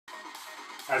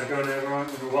How's it going, everyone?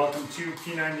 And welcome to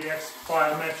P90X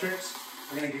Plyometrics.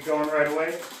 We're going to get going right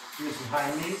away. Do some high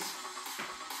knees.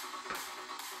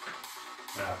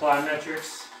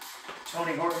 Plyometrics,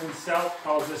 Tony Horton himself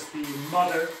calls this the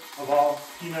mother of all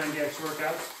P90X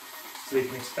workouts. So you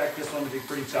can expect this one to be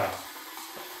pretty tough.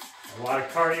 A lot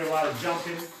of cardio, a lot of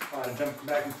jumping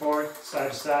back and forth,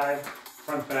 side to side,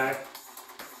 front back.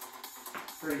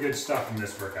 Pretty good stuff in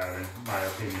this workout, in my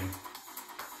opinion.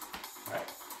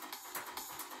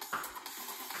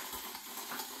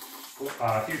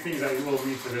 A few things that you will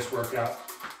need for this workout.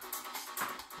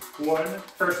 One,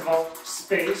 first of all,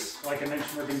 space. Like I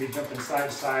mentioned, we're going to be jumping side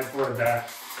to side, forward, back.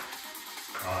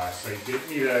 So you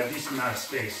need a decent amount of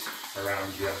space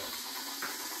around you.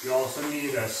 You also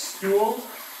need a stool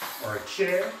or a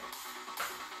chair.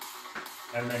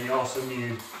 And then you also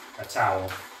need a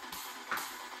towel.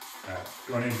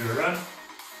 Going into a run.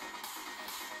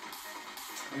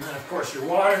 And then of course your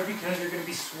water, because you're going to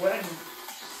be sweating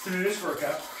through this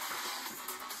workout.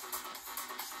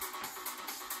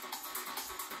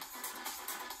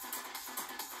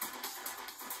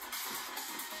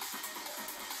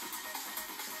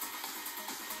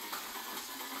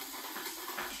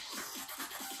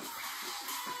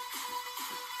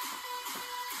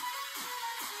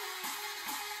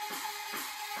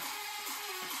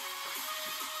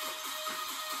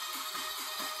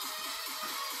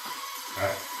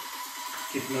 Alright,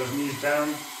 keeping those knees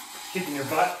down, kicking your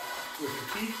butt with your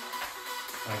feet,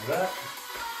 like that.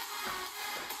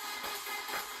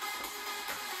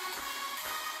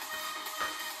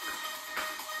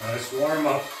 Now this warm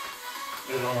up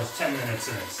is almost 10 minutes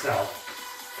in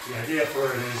itself. The idea for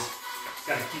it is,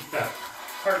 got to keep that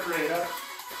heart rate up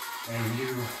and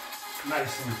you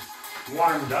nice and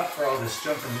warmed up for all this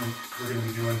jumping we're going to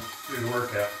be doing through the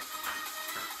workout.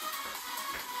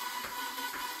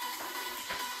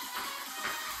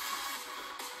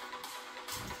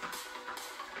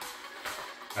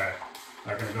 Alright,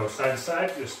 not going to go side to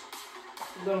side, just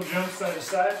a little jump side to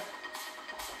side.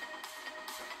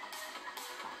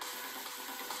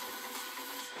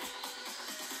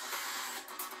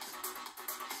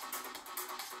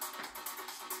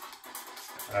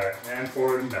 Alright, and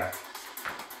forward and back.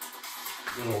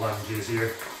 Little lunges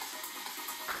here.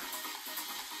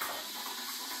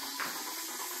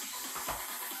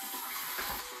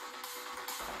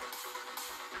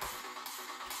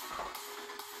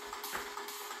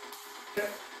 Okay,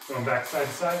 going back side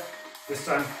to side. This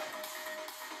time,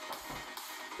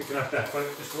 picking up that foot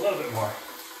just a little bit more.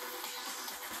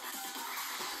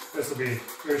 This will be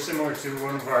very similar to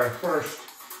one of our first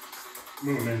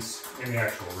movements in the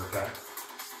actual workout.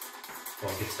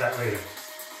 We'll get to that later.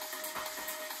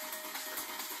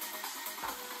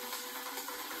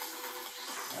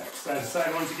 Alright, side to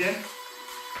side once again.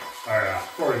 Or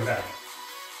forward and back.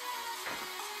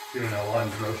 Doing a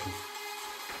lunge motion.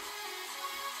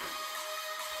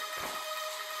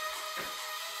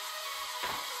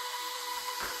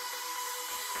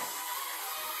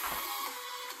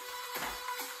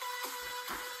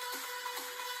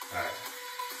 Alright.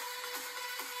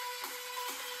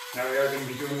 Now we are going to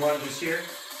be doing lunges here.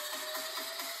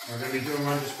 We're going to be doing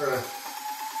lunges for a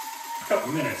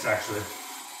couple minutes actually.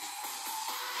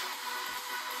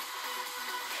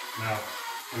 Now,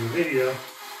 in the video,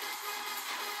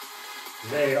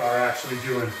 they are actually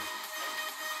doing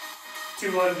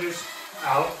 2 lunges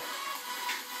out,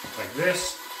 like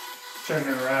this, turning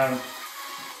around,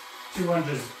 2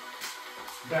 lunges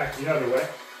back the other way.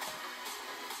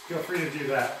 Feel free to do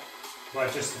that,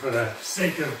 but just for the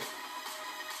sake of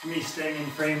me staying in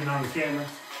frame and on the camera,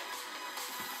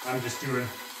 I'm just doing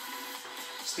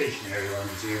stationary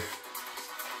lunges here.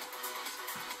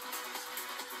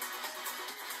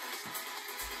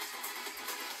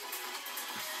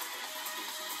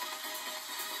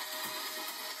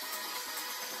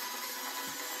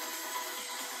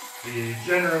 The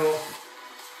general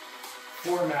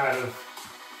format of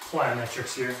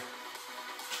plyometrics here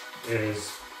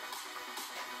is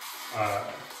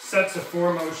sets of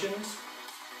 4 motions,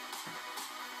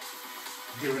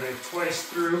 doing it twice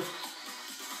through,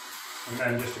 and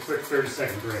then just a quick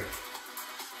 30-second break.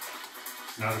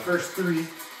 Now the first 3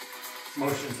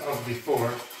 motions of the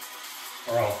 4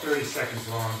 are all 30 seconds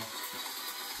long,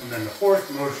 and then the 4th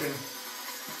motion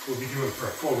we'll be doing for a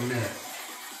full minute.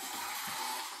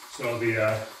 So it'll be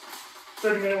a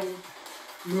 30-minute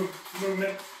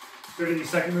movement,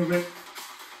 30-second movement,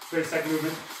 30-second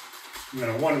movement, and then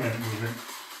a 1-minute movement.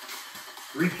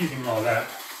 Repeating all that.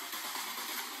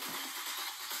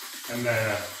 And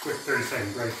then a quick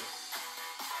 30-second break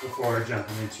before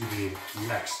jumping into the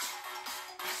next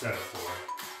set of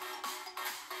 4.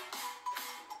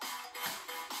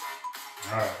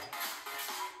 All right.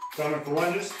 Done with the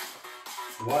lunges.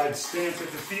 Wide stance at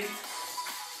the feet.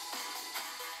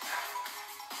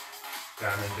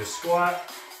 Down into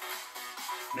squat.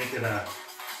 Make it an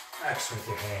X with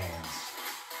your hands.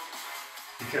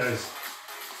 Because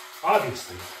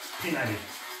obviously,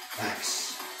 P90X.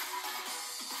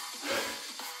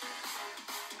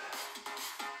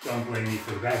 Don't blame me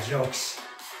for the bad jokes.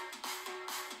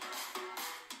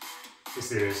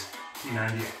 This is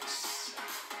P90X.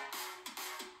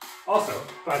 Also,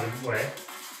 by the way,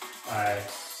 I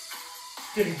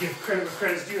didn't give credit where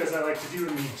credit's due, as I like to do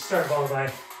in the start of all of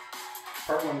my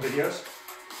part 1 videos.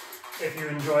 If you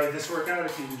enjoyed this workout,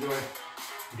 if you enjoy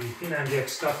the P90X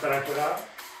stuff that I put out,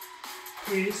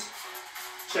 please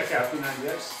check out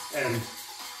P90X and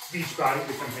Beachbody,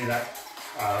 the company that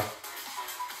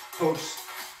hosts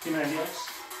P90X.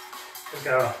 They've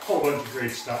got a whole bunch of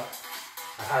great stuff.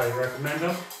 I highly recommend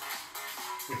them.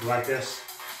 If you like this,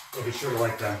 you'll be sure to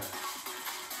like them.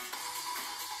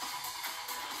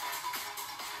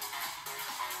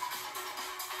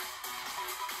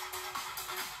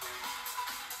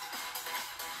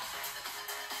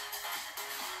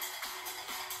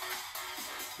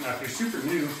 Now, if you're super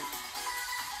new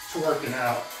to working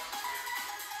out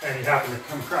and you happen to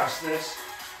come across this,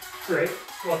 great,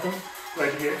 welcome,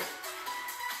 glad you're here.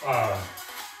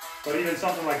 But even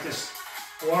something like this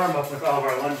warm up with all of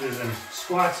our lunges and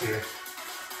squats here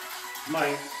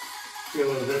might be a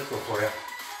little difficult for you.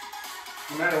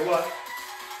 No matter what,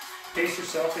 pace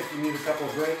yourself. If you need a couple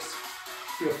of breaks,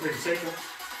 feel free to take them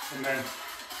and then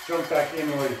jump back in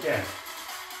where you can.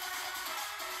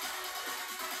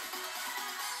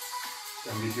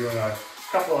 Gonna be doing a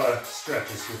couple of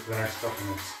stretches here for the next couple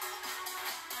minutes.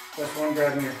 First one,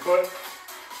 grabbing your foot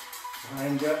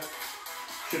behind you.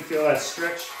 Should feel that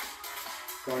stretch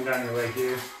going down your leg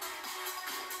here.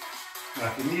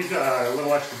 Now, if you need a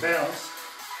little extra balance,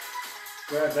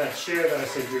 grab that chair that I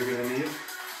said you were going to need.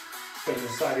 Put it to the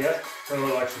side of you for a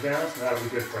little extra balance, and that'll be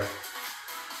good for you.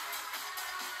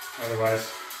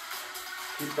 Otherwise,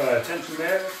 keep tension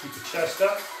there, keep the chest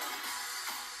up.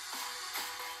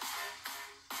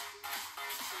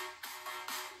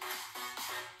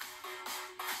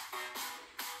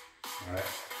 All right.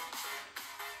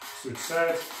 Switch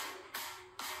sides.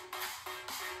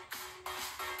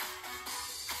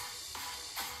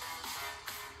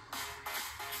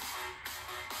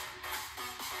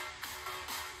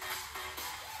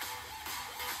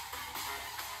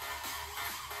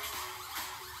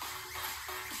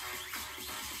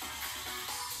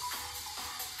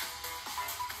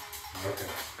 Okay.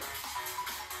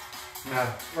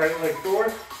 Now, right leg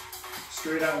forward,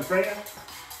 straight out in front of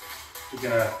you.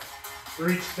 You're gonna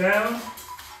reach down,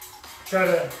 try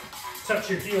to touch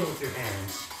your heel with your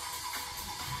hands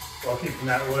while keeping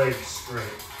that leg straight.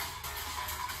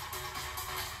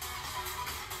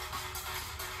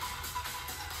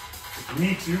 If you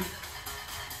need to,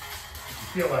 if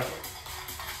you feel like it,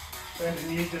 bend the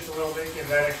knee just a little bit, give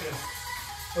that extra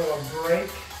little break,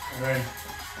 and then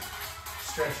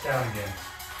stretch down again.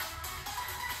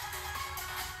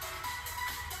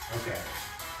 Okay.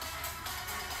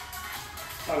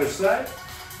 Other side.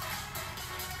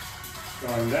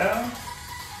 Going down.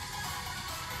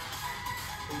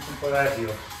 Reaching for that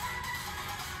heel.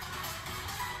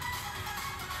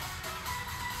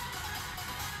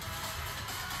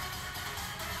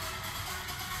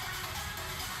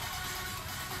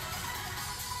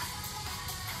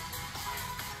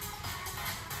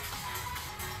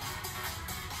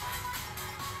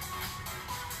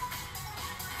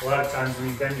 A lot of times when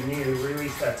you bend your knee to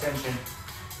release that tension,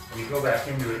 when you go back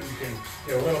into it, you can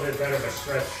get a little bit better of a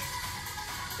stretch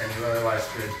than you otherwise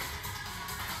could.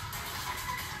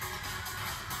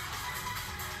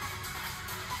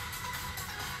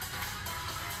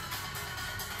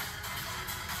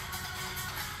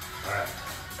 Alright.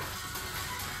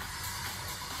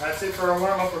 That's it for our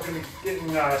warm-up. We're going to be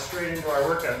getting straight into our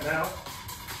workout now.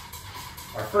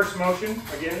 Our first motion,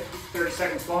 again, 30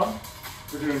 seconds long,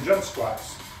 we're doing jump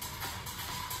squats.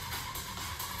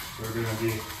 So we're going to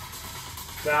be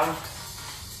down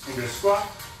into a squat,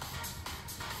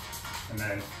 and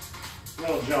then a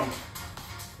little jump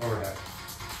overhead.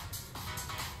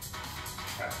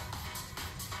 Okay.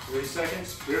 30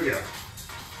 seconds, here we go.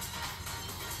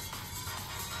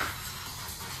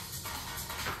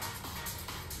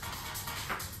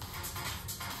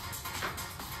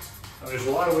 Now, there's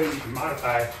a lot of ways you can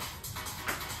modify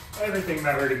everything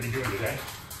that we're going to be doing today.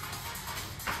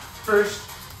 First,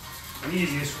 an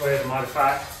easiest way to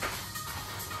modify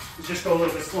is just go a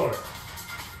little bit slower.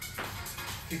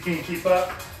 If you can't keep up,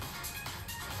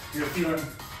 you're feeling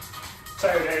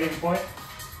tired at any point,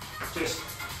 just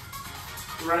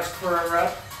rest for a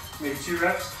rep, maybe 2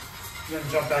 reps, then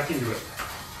jump back into it.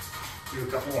 Do a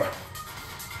couple more.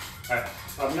 All right,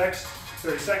 up next,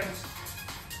 30 seconds,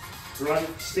 run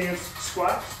stance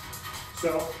squats.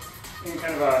 So in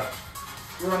kind of a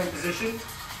running position.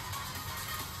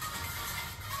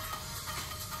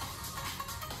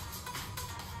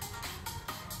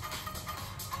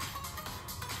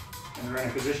 In the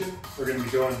running position, we're going to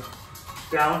be going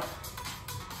down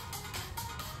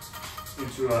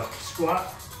into a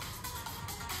squat.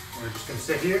 We're just going to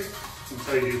sit here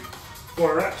until you do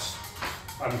 4 reps.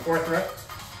 On the 4th rep,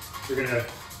 you're going to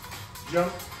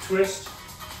jump, twist,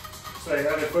 so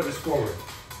your other foot is forward.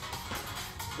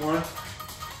 1,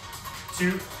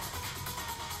 2,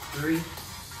 3,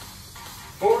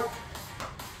 4.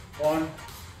 1,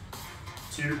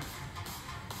 2,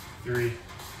 3,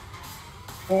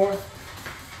 4.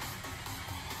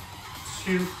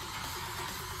 2,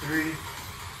 3,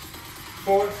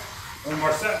 4. One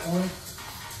more set. 1,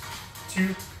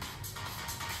 2,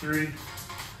 3,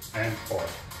 and 4.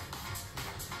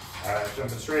 All right,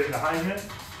 jumping straight into Heisman.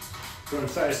 Going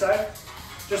side to side,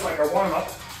 just like our warm-up,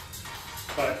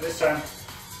 but this time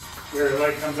your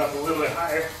leg comes up a little bit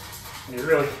higher and you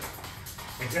really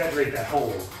exaggerate that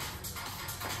hold.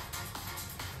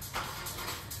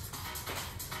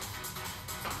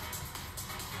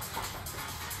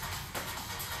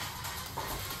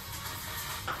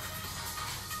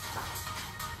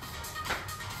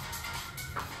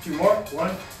 Two more,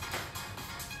 1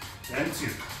 and 2.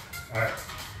 All right.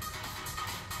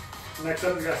 Next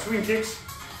up, we got swing kicks.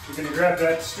 You're going to grab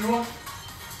that stool,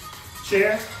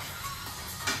 chair,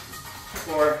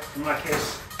 or in my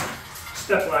case,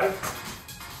 step ladder.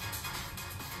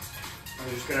 And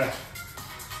you're just going to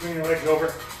swing your legs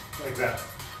over like that.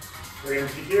 We're going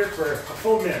to be here for a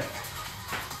full minute.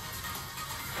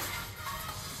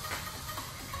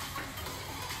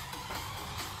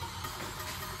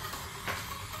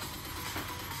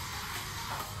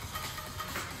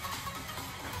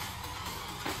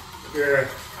 If your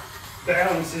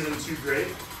balance isn't too great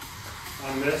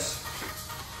on this,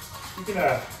 you can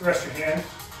rest your hand,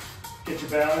 get your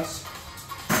balance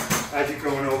as you're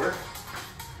going over,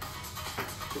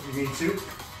 if you need to.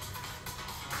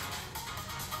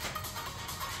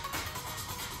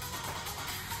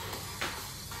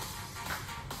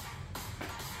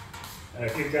 And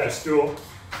if you've got a stool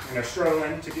and are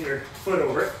struggling to get your foot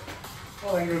over it,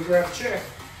 well, then go grab a chair.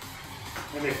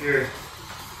 And if you're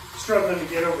struggling to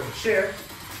get over the chair,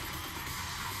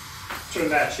 turn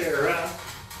that chair around.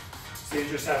 So you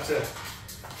just have to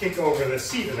kick over the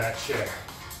seat of that chair.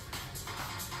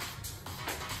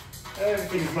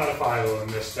 Everything's modifiable in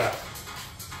this stuff.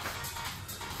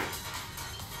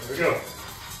 There we go.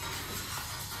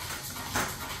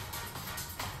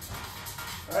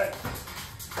 All right.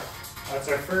 That's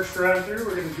our first round through.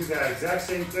 We're going to do that exact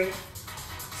same thing,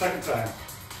 second time.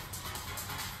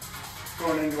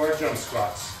 Going into our jump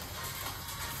squats.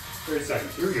 30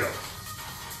 seconds, here we go.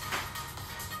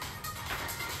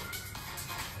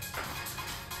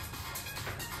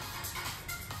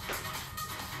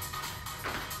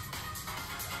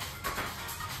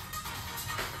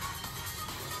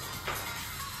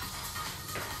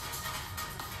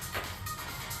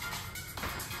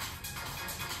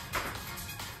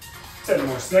 Seven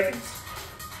more seconds.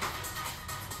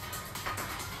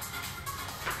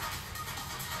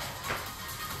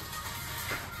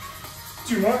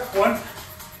 Two more. 1,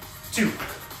 2.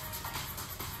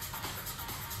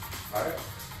 All right.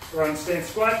 Run stance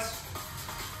squats.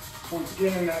 Once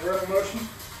again in that rowing motion.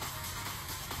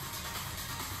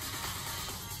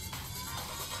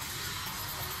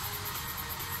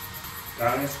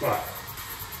 Down and squat.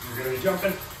 You're going to be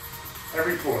jumping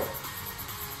every 4.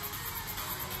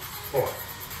 4.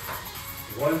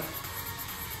 1,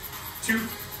 2,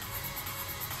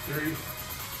 3,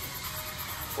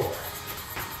 4.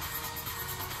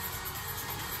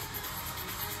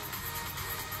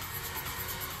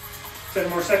 Seven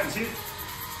more seconds here.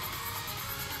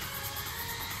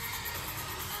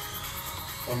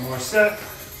 One more set.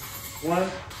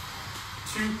 1,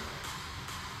 2,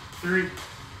 3,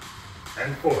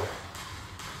 and 4.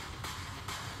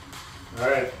 All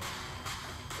right.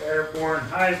 Airborne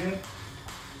Heisman.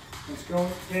 Let's go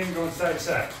again, going side to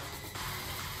side.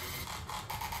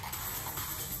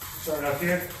 Starting up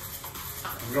here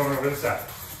and going over the side.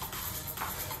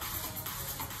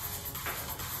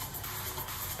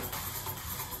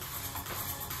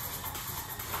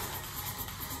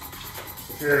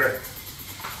 If you're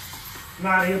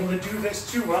not able to do this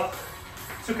too well,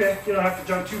 it's okay. You don't have to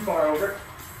jump too far over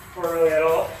or really at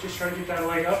all. Just try to get that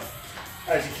leg up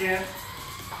as you can.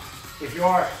 If you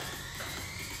are a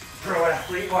pro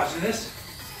athlete watching this,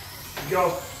 Go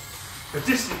for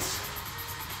distance,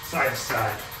 side to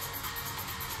side.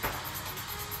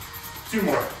 2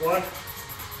 more, 1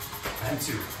 and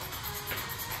 2.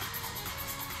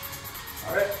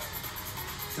 All right,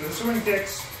 so the swing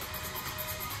kicks,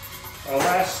 our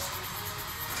last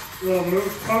little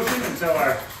motion until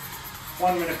our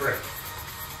 1 minute break.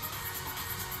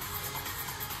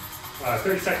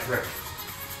 30-second break.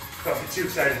 Don't get too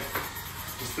excited,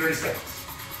 just 30 seconds.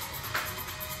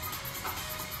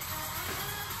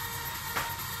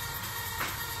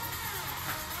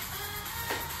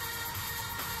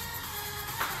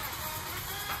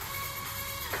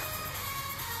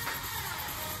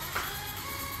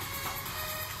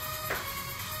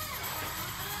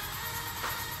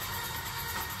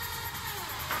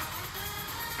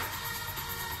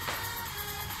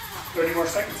 More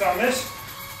seconds on this.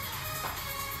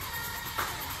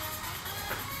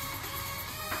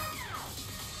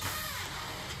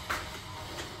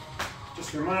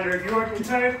 Just a reminder, if you are getting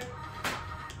tired,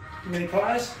 you may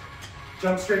pause,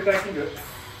 jump straight back into it.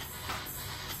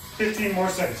 15 more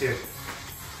seconds here.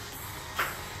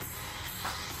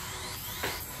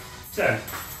 10.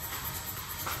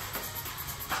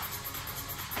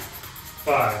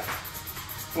 5,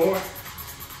 4,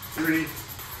 3,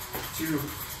 2,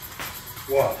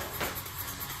 1.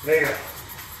 There you go.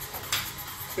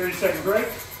 30-second break.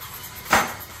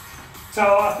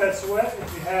 Towel off that sweat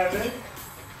if you have it.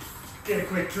 Get a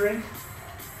quick drink.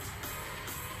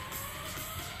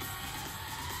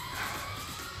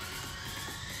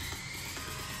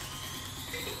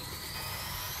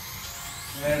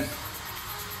 And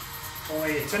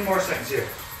only 10 more seconds here.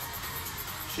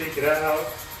 Shake it out.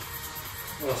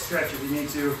 A little stretch if you need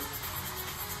to.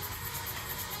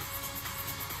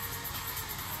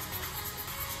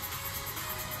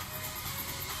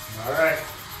 All right,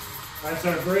 that's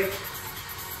our break.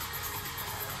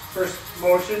 First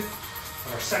motion,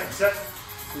 our second set,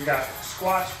 we got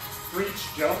squat, reach,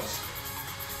 jumps.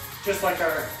 Just like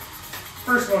our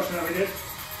first motion that we did,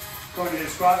 going to do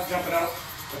squat, jumping out.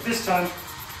 But this time,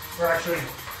 we're actually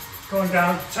going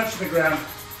down, touching the ground,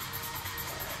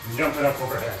 and jumping up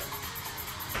overhead.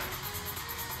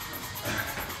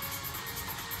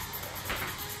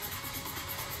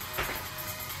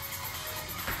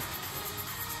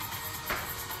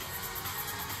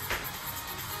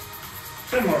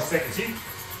 Ten more seconds here.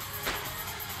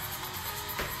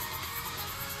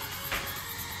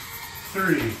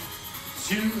 3,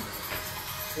 2,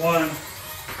 1,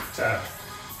 time.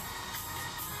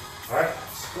 All right,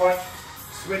 squat,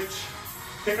 switch,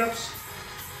 pickups.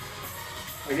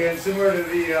 Again, similar to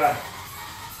the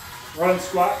run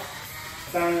squat,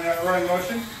 down in that running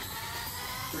motion.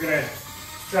 We're gonna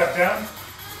drop down,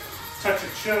 touch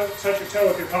your toe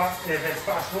if it's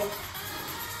possible,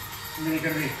 and then you're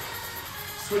gonna be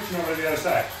switching over to the other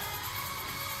side.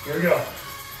 Here we go.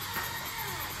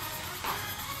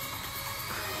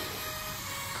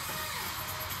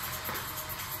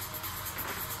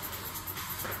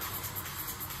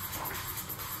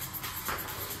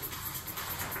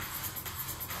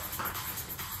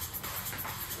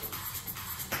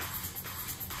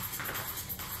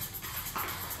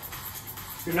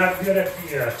 If you're not good at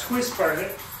the twist part of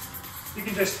it, you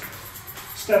can just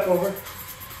step over,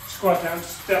 squat down,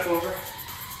 step over.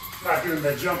 Not doing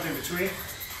the jump in between,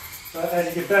 but as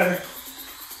you get better,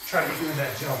 try to be doing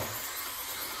that jump.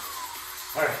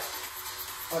 All right,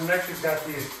 on next we've got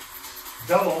the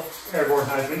double airborne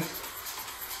Heisman,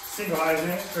 single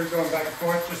Heisman, or going back and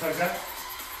forth just like that.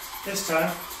 This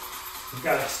time, we've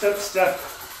got a step, step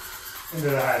into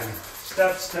the Heisman.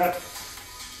 Step, step,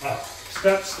 up.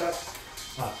 Step, step,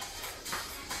 up.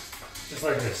 Just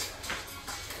like this.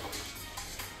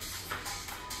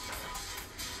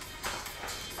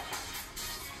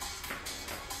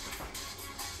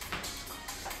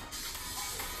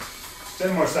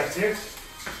 10 more seconds here.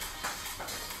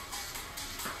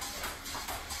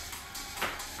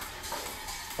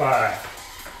 5,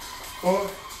 4,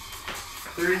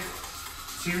 3,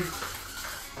 2,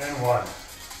 and 1.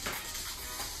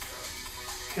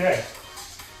 Okay.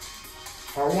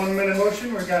 Our 1 minute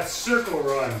motion, we've got circle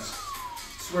runs.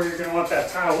 This is where you're going to want that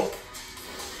towel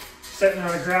sitting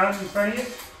on the ground in front of you.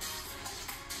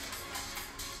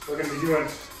 We're going to be doing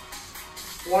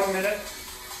 1 minute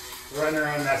running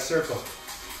around that circle.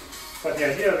 But the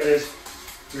idea of it is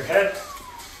your head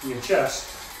and your chest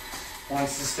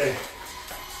wants to stay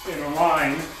in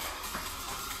line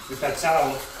with that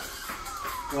towel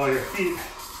while your feet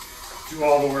do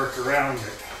all the work around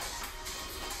it.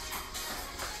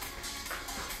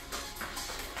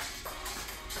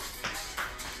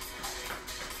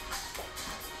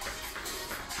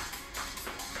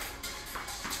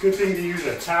 a good thing to use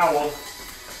a towel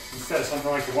instead of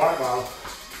something like the water bottle,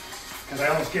 because I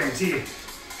almost guarantee you,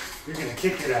 you're going to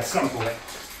kick it at some point.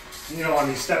 You don't want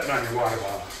to be stepping on your water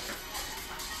bottle.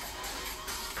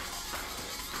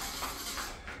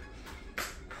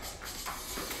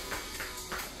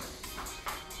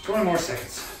 Twenty more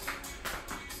seconds.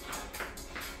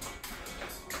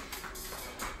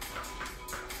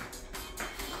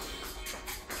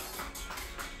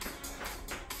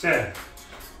 10,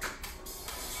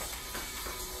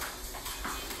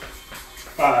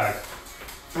 5,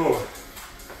 4,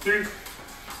 3,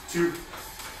 2,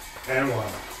 and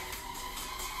 1.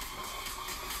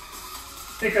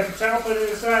 Pick up the towel, put it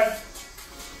aside.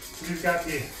 You've got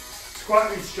the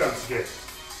squat reach jumps again.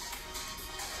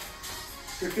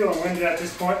 If you're feeling winded at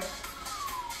this point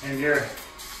and you're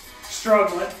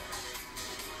struggling,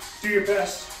 do your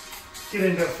best, get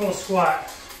into a full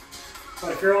squat.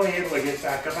 But if you're only able to get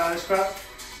back up out of the squat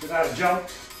without a jump,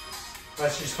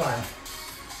 that's just fine.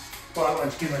 But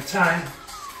once given time,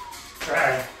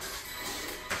 try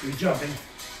to be jumping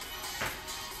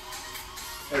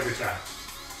every time.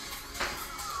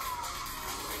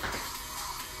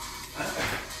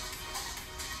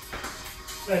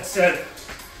 That said,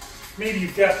 maybe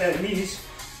you've got bad knees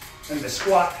and the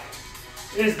squat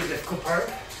is the difficult part.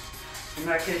 In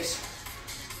that case,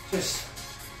 just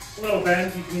a little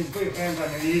bend. You can even put your hands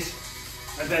on your knees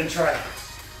and then try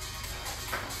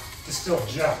to still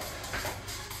jump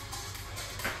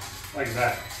like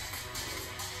that.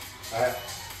 All right.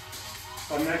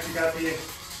 Up next, you got the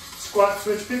squat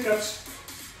switch pickups.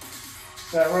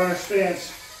 That runner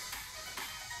stance.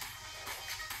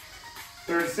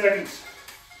 30 seconds.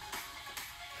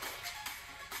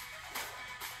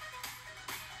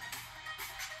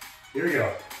 Here we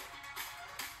go.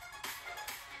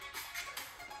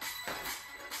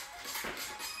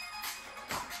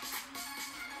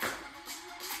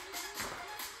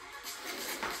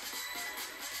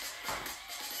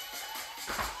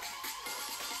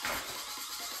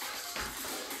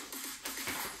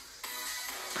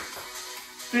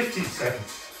 Fifteen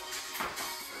seconds.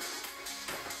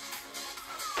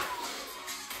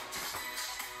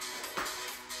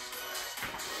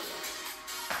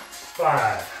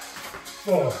 5,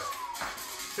 4,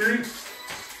 3,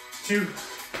 2,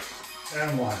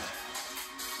 and 1.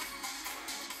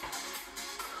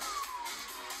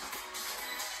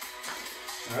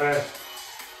 All right,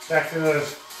 back to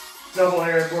those double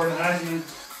airborne Heisman.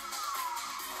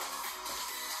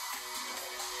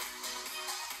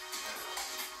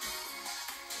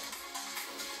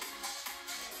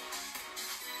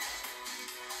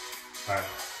 All right,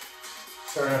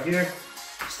 starting up here,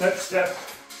 step, step,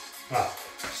 up,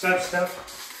 step, step,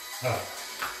 up.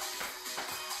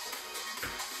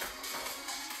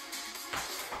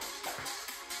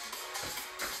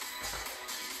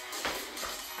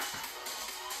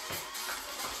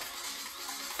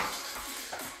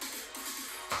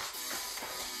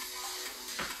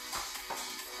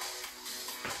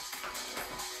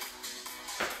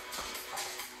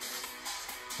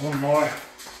 One more.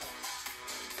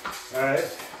 All right,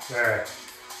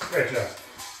 great job.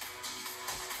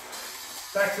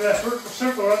 Back to that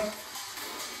circle run.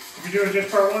 If you're doing just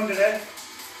part one today,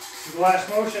 this is the last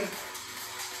motion.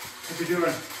 If you're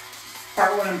doing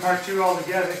part one and part two all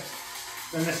together,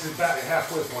 then this is about your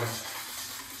halfway point.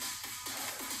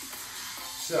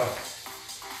 So,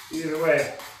 either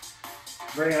way,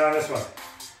 bring it on this one.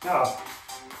 Now,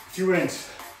 if you went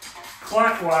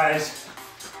clockwise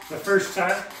the first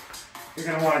time, you're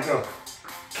going to want to go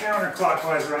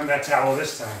counterclockwise around that towel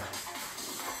this time.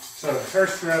 So the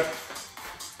first rep,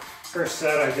 first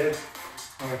set I did,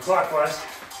 I went clockwise.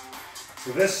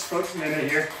 So this minute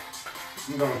here,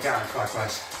 I'm going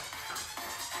counterclockwise.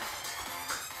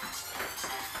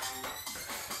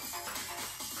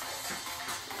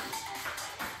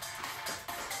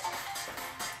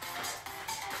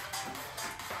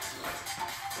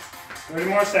 Thirty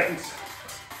more seconds.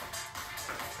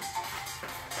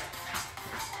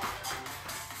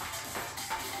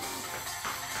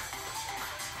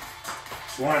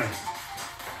 20,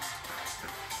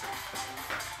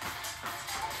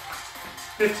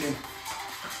 15,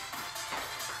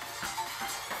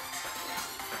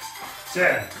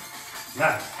 10,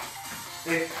 9,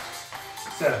 8,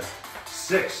 7,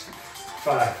 6,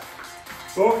 5,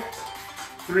 4,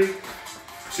 3,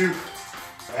 2,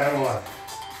 and 1. All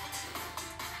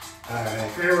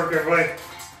right, great work, everybody.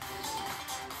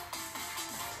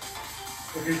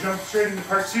 If you jump straight into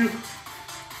part two,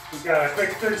 we've got a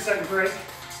quick 30-second break,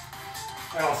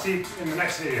 and I'll see you in the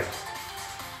next video.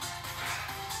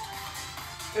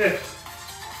 If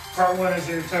part one is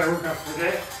your entire workout for the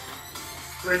day,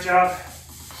 great job.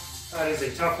 That is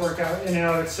a tough workout in and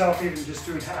of itself, even just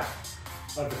doing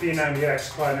half of the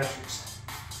P90X Plyometrics.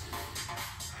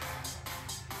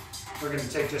 We're going to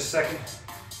take just a second.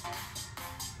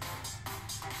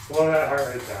 Slow that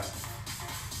heart rate down.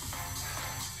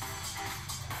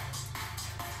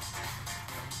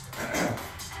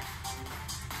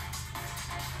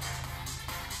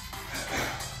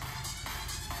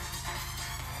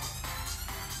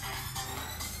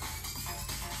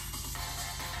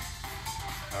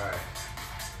 Alright.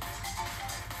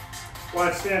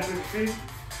 Wide stance with your feet.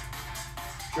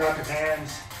 Drop your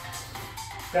hands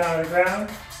down to the ground.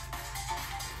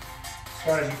 As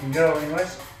far as you can go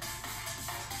anyways.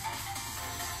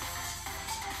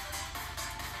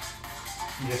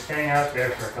 And just hang out there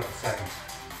for a couple seconds.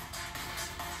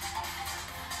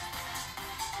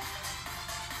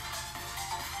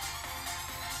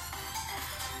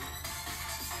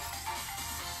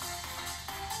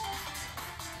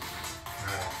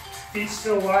 Feet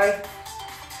still wide.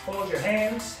 Hold your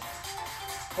hands,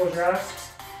 close your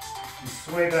eyes, and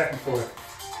sway back and forth.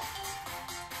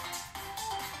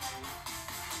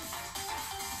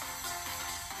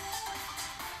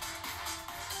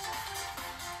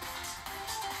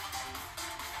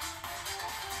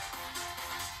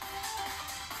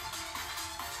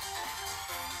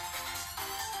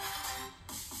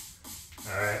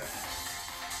 All right.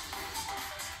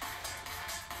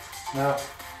 Now,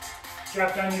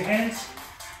 drop down your hands,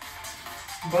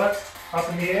 butt up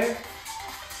in the air,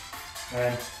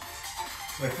 and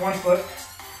with one foot,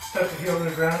 touch the heel to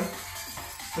the ground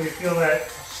so you feel that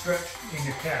stretch in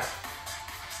your calf.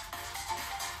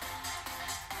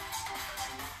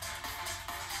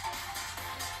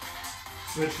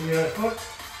 Switch to the other foot.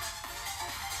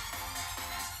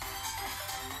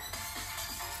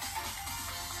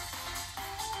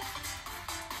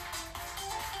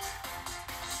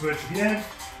 Switch again.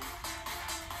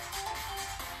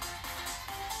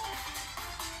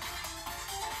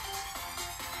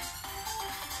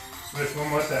 Switch one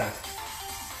more time.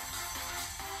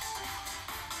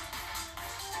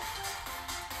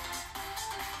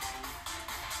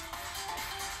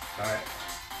 All right.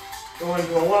 Go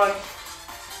into a lunge,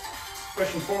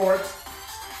 pushing forward,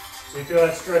 so you feel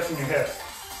that stretch in your hip.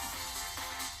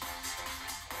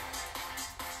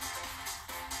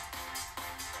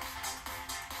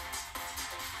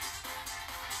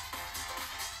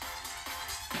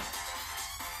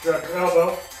 Drop your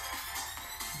elbow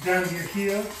down to your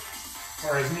heel,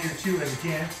 or as near to as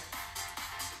you can.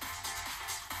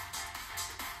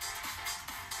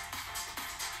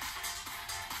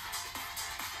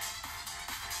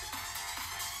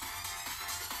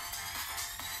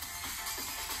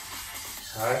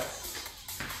 All right.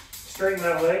 Straighten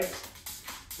that leg,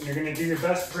 and you're going to do your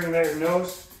best to bring that your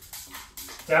nose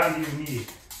down to your knee.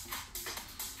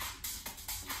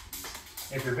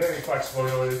 If you're very flexible,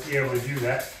 you'll be able to do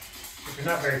that. If you're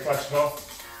not very flexible,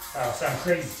 that'll sound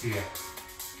crazy to you.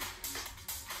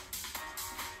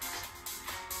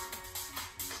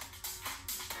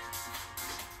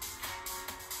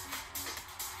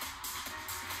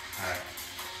 Alright.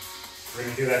 We're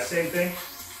going to do that same thing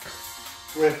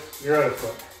with your other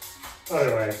foot.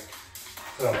 Other way.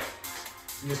 So,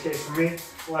 in this case for me,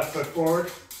 left foot forward,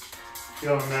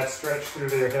 feeling that stretch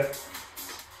through your hip.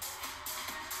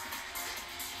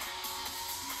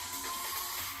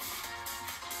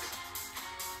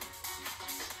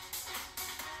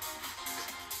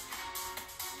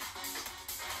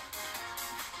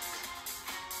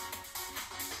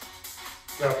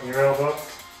 Dropping your elbow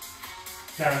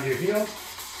down to your heel.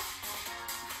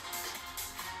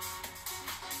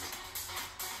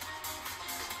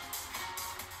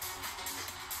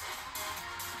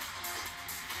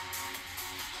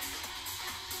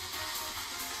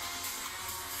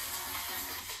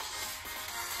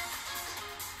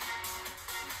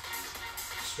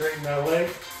 Straighten that leg,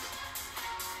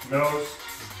 nose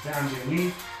down to your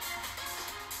knee.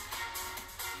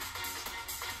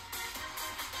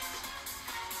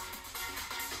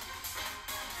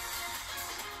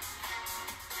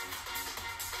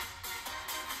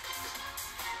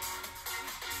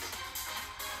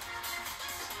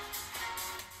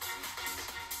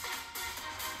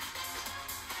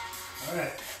 All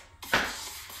right.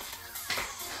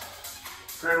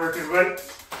 Great work, everybody.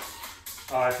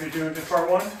 If you're doing just part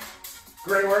one,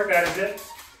 great work, that is it.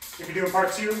 If you're doing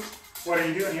part two, what are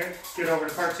you doing here? Get over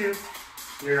to part two.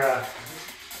 Your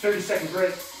 30-second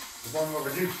break is long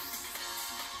overdue.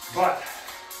 But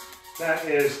that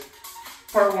is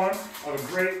part one of a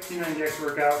great P90X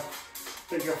workout.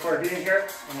 Thank you for being here,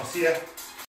 and we'll see you